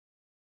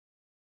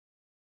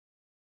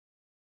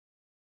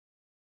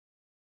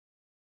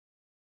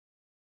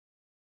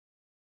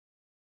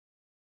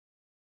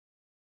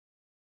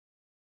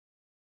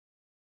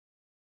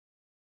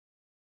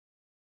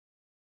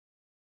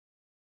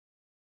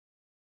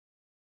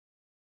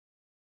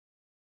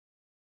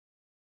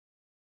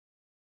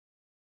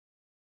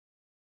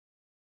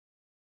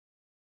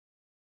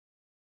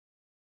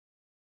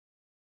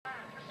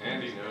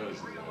knows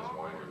is in his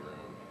whiny room.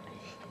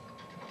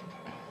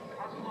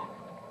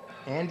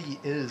 Andy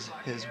is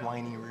his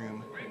whiny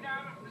room.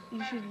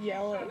 You should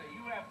yell it.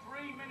 You have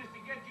 3 minutes to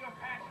get your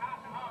patch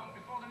hot and hung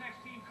before the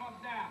next team comes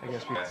down. I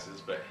guess we.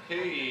 But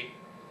he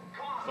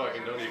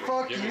fucking don't even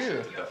Fuck give a you.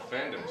 shit to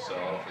defend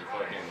himself. He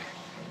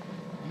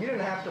fucking. You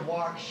didn't have to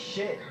walk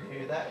shit,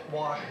 dude. That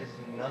walk is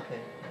nothing.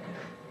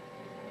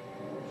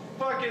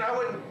 Fucking, I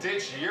wouldn't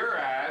ditch your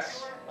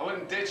ass. I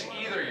wouldn't ditch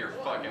either of your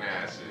fucking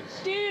asses.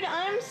 Dude,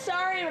 I'm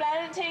sorry, but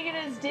I didn't take it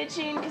as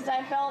ditching because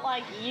I felt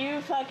like you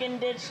fucking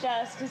ditched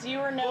us because you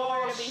were nowhere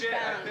to be Bullshit.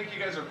 found. I think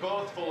you guys are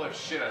both full of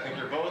shit. I think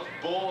you're both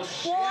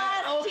bullshit.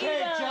 Well, Okay,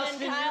 T-Bone Justin,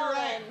 and you're Kyle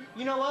right. then.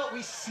 You know what?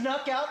 We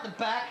snuck out the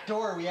back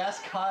door. We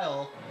asked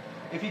Kyle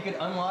if he could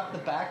unlock the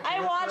back door I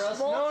watched for us.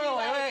 both No, you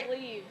guys wait.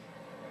 leave.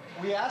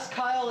 We asked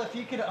Kyle if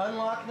he could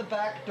unlock the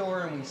back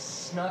door, and we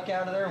snuck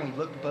out of there, and we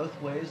looked both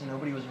ways, and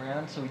nobody was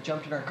around, so we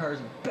jumped in our cars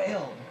and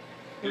bailed.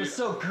 It was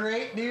so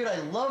great, dude. I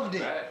loved it.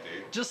 That,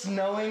 dude. Just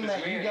knowing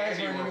that me you and guys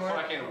Andy weren't were anywhere.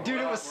 fucking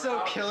Dude, it was we're so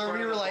out in killer. front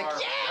We of were the like, bar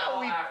yeah,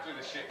 well after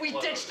the shit we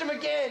closed. ditched him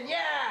again.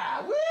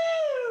 Yeah,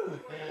 woo!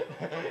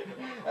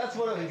 That's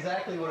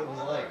exactly what it was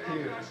like, Dude, too.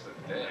 you're just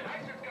a dick.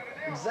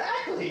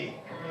 Exactly.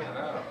 I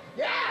know.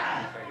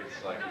 Yeah. I think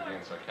it's like you're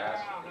being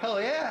sarcastic.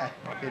 Hell yeah.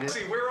 It is.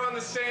 See, we're on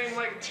the same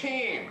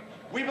team.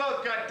 We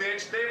both got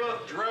ditched. They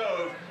both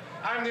drove.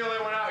 I'm the only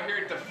one out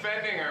here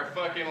defending our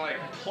fucking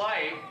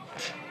plight.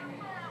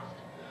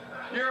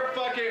 You're a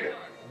fucking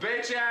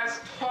bitch ass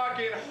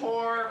talking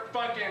whore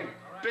fucking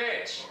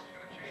bitch.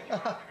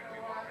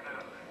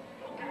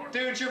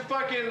 Dude, you're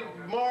fucking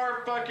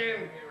more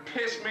fucking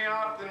pissed me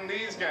off than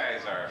these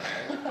guys are,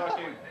 man. You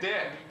fucking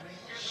dick.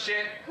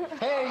 Shit.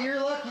 Hey, you're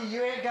lucky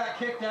you ain't got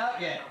kicked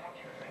out yet.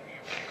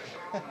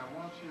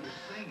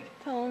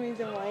 Tell him he's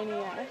a whiny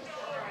ass.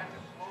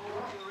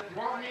 You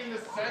want me in the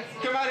sense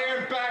of... Come out here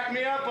and back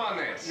me up on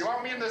this. You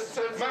want me in the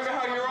sense Remember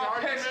how you were all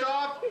pissed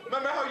off?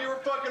 Remember how you were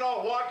fucking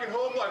all walking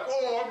home like,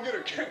 oh, I'm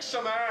gonna kick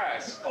some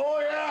ass? Oh,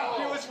 yeah.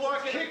 He was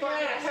walking fucking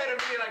ahead of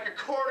me like a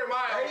quarter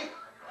mile. Ready?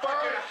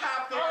 Fucking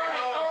half the way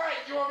home. Alright,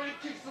 you want me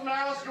to kick some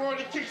ass? You want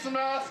me to kick some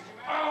ass?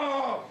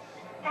 Oh!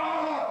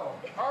 Oh!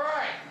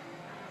 Alright.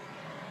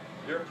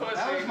 You're a pussy.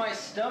 That was my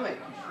stomach,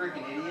 you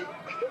freaking idiot.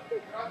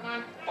 God,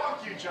 man,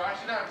 fuck you, Josh.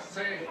 You don't have to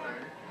say anything.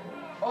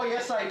 Oh,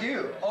 yes, I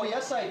do. Oh,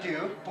 yes, I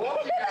do.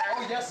 Both you Oh,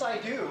 guys, yes, I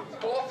do.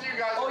 both you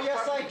guys Oh, are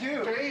yes, I fucking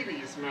do.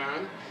 babies,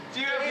 man.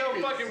 You have no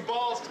Babies. fucking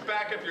balls to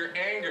back up your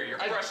anger,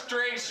 your I-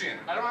 frustration.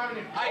 I don't have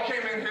any balls. I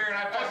came in here and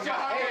I I fucking still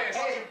got have pissed.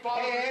 fucking balls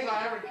hey, because I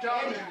haven't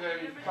done Andy.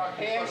 any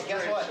fucking Hey, Andy,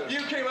 guess what?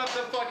 frustration. You came up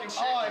the fucking shit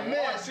Oh, I and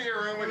walked missed. to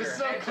your room It with was your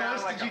so head down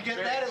close. like Did you a get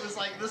bitch. that? It was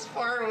like this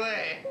far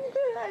away.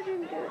 I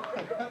didn't get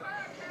it.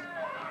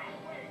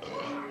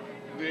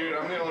 Dude,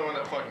 I'm the only one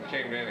that fucking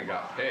came in and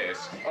got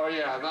pissed. Oh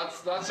yeah, that's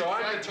So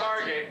I'm the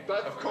target.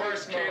 that's Of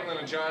course, no. Caitlin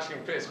and Josh can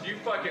piss. You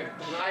fucking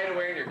hide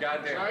away in your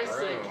goddamn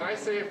room. Can I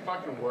say a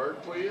fucking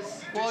word,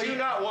 please? Did you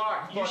not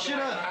walk you fucking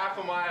shoulda- half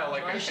a mile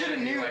like You should have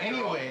knew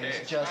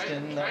anyways,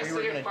 Justin, Can that I we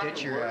were say a gonna fucking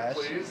ditch your word, ass.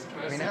 please? Can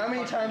I mean, say how a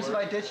many fucking times have I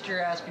word? ditched your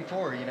ass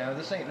before? You know,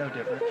 this ain't no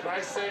different. Can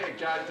I say a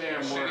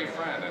goddamn Shitty word?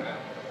 friend, I know.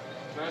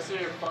 Can I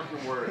say a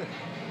fucking word?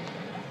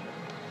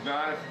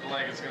 Not if,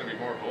 like, it's gonna be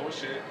more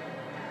bullshit.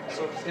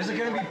 So Is it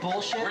gonna be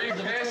bullshit? Were you 'Cause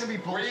if it's pissed? gonna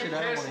be Were you bullshit,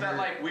 I don't pissed wanna that,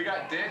 hear it. like, we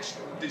got ditched?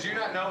 Did you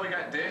not know we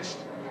got ditched?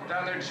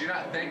 Down there, did you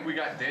not think we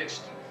got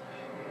ditched?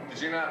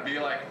 Did you not be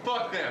like,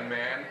 fuck them,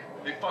 man?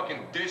 They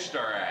fucking ditched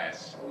our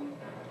ass.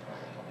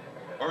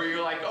 Or were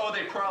you like, oh,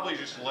 they probably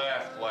just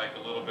left, like,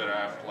 a little bit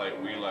after,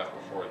 like, we left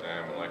before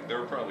them, and, like, they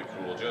were probably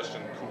cool.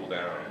 Justin, cool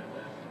down.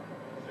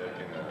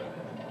 Fucking,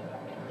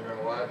 You know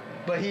what?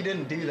 But he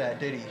didn't do that,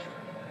 did he?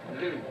 I'm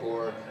getting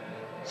bored.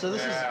 So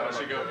this yeah, I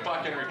should go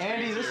fucking retreat.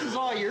 Andy, this to is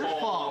your all your hole.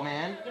 fault,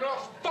 man. You know,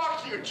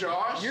 fuck you,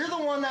 Josh. You're the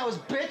one that was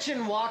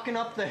bitching walking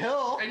up the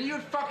hill And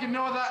you'd fucking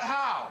know that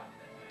how?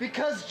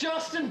 because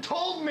Justin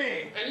told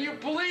me. And you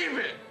believe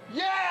it.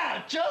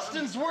 Yeah,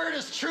 Justin's word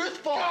is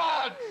truthful.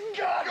 God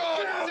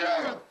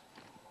damn it.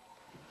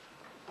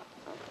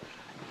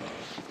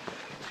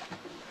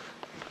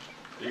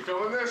 You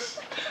feeling this?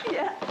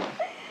 Yeah.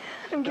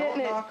 I'm Don't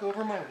getting it. knock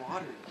over my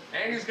water.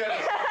 Andy's got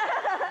a...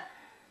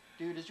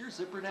 Dude, is your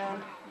zipper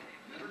down?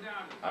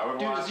 I would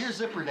Dude, watch... is your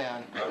zipper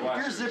down? I'd If watch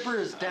your your zipper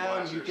is I'd down,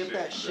 watch you your get shit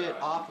that shit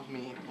down. off of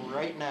me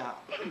right now.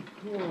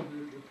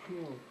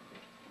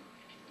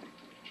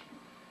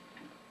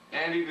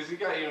 Andy, does he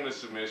got you in a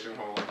submission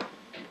hole?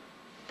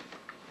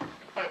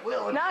 I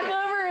will. Knock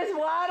over his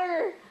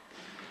water.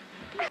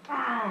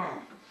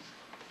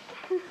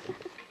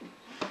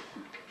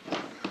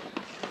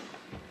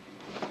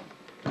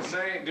 This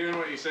ain't doing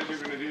what you said you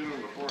were gonna do to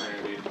him before,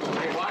 Andy.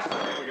 Hey, watch the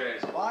video,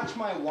 guys. Watch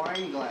my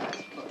wine glass.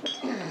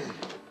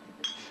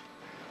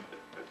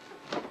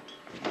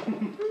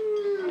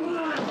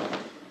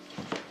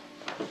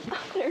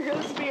 There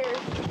goes Spears.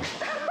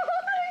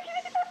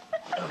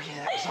 Oh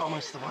yeah, that was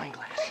almost the wine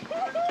glass.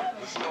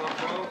 This is all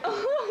cool.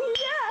 Oh,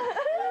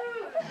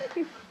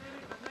 yeah.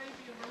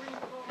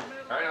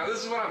 Alright, now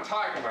this is what I'm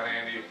talking about,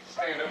 Andy.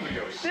 Stand up with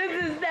your shit.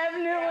 This is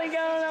definitely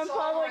going on It's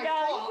all public my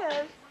fault.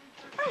 access.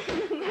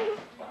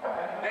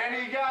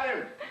 Andy, you got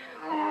him.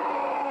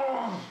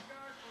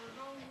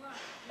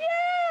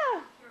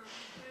 Yeah!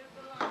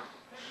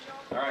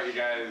 All right, you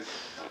guys.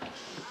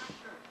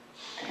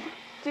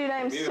 Dude,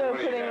 I'm Neither so one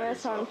of you putting got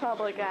this on yourself.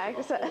 public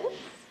access.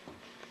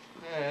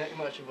 Ain't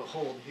much of a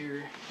hold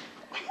here.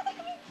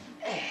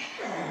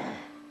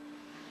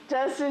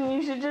 Justin,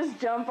 you should just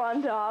jump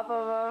on top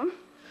of him.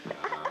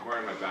 I'm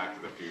wearing my Back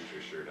to the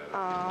Future shirt. I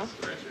Aw. don't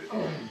stretch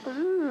it.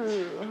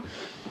 Ooh.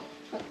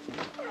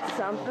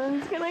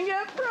 Something's gonna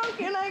get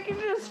broken. I can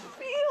just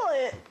feel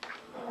it.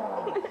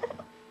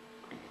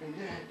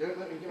 Don't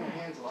let me get my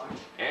hands locked.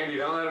 Andy,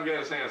 don't let him get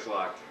his hands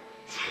locked.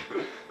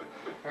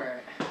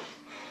 Alright.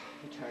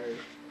 I'm tired.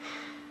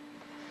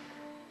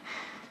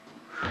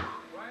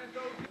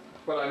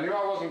 But I knew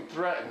I wasn't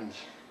threatened.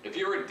 If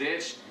you were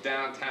ditched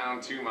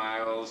downtown 2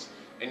 miles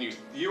and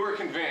you were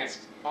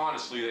convinced,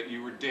 honestly, that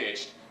you were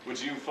ditched, would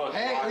you fucking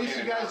Hey, walk at least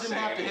in you and guys not didn't say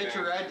have to hitch a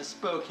anything? ride to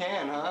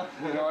Spokane, huh?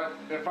 You know what?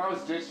 If I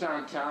was ditched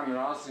downtown and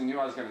honestly knew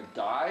I was gonna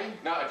die,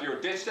 No, if you were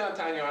ditched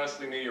downtown, you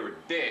honestly knew you were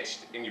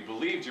ditched, and you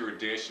believed you were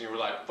ditched, and you were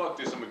like, fuck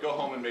this, I'm gonna go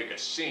home and make a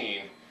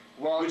scene.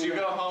 well, Would you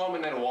know- go home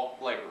and then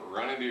walk, like,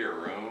 run into your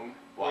room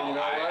while Well, you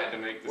know I what? had to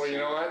make the Well, scene?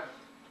 you know what?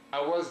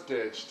 I was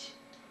ditched.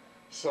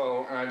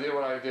 So, and I did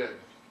what I did.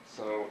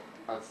 So,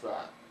 that's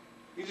that.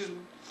 You just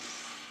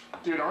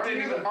Dude, aren't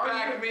didn't you even the- aren't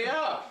back you- me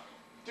up.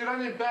 Dude, I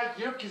didn't back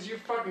you up because you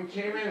fucking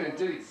came in and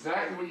did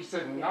exactly what you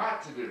said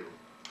not to do.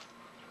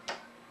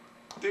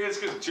 Dude, it's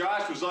because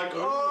Josh was like,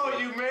 oh,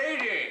 you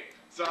made it.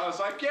 So I was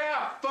like,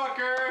 yeah,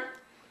 fucker.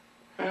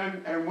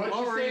 And what'd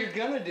What you were say? you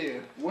gonna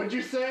do? What'd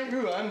you say?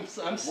 Ooh, I'm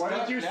stuck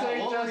did you now. say,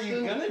 What were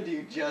you Justin? gonna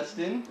do,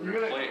 Justin? We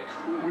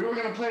were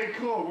gonna play it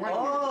cool, weren't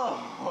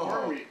Oh. we?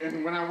 Weren't we?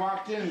 And when I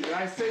walked in, did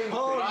I say anything?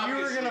 Oh, you were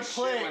Obviously, gonna shit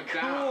play it went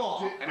down.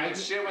 cool. And when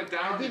shit went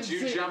down, did didn't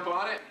you say- jump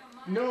on it?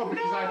 No,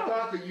 because I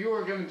thought that you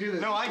were gonna do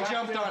this. No, I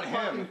jumped goddamn on him.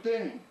 fucking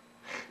thing.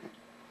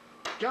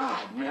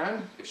 God,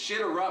 man. If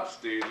shit erupts,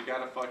 dude, you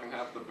gotta fucking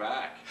have the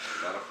back.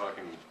 You gotta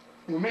fucking...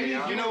 Well, maybe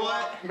Yeah. if You know would've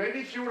what? walked- Maybe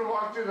if you would have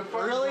walked through the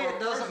fucking Really, door it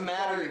doesn't first,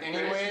 matter fucking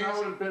anyways. bitch, and I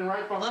would have been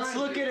right behind Let's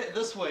look you. at it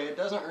this way. It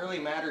doesn't really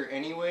matter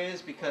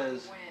anyways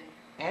because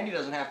Andy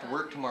doesn't have to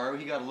work tomorrow.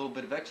 He got a little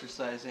bit of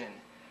exercise in.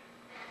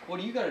 What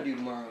do you gotta do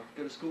tomorrow?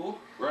 Go to school?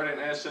 Write an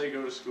essay,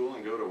 go to school,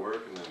 and go to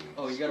work, and then...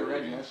 Oh, you gotta screw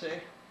write it. an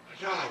essay?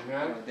 God, Oh,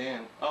 man.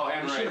 damn. Oh,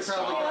 and You write should've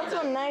probably songs,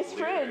 got some nice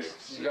lyrics.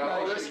 fridge. You got all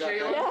Probably this, should've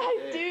got Caleb? Yeah, I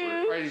Hey,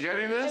 do. Are you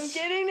getting this?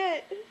 I'm getting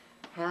it.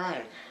 All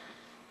right.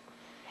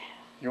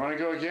 You want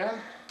to go again?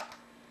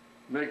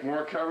 Make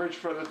more coverage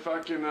for the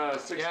fucking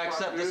 6 Yeah, o'clock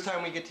except this news?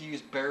 time we get to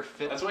use bare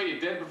fit. That's what you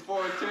did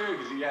before, too,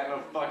 because you got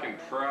no fucking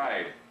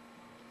pride.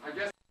 I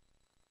guess.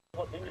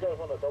 Didn't you guys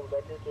want a double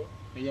decker too?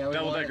 Yeah, we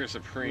Double wanted- Decker We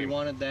Supreme.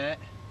 wanted that.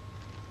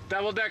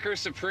 Double Decker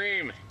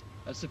Supreme.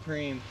 A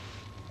Supreme.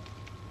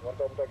 One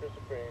double decker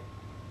supreme.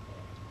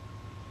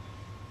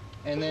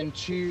 And then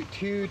two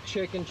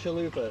chicken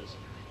chalupas.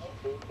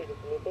 Two chicken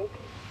chalupas.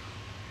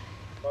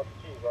 Lots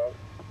of cheese, right?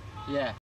 Yeah.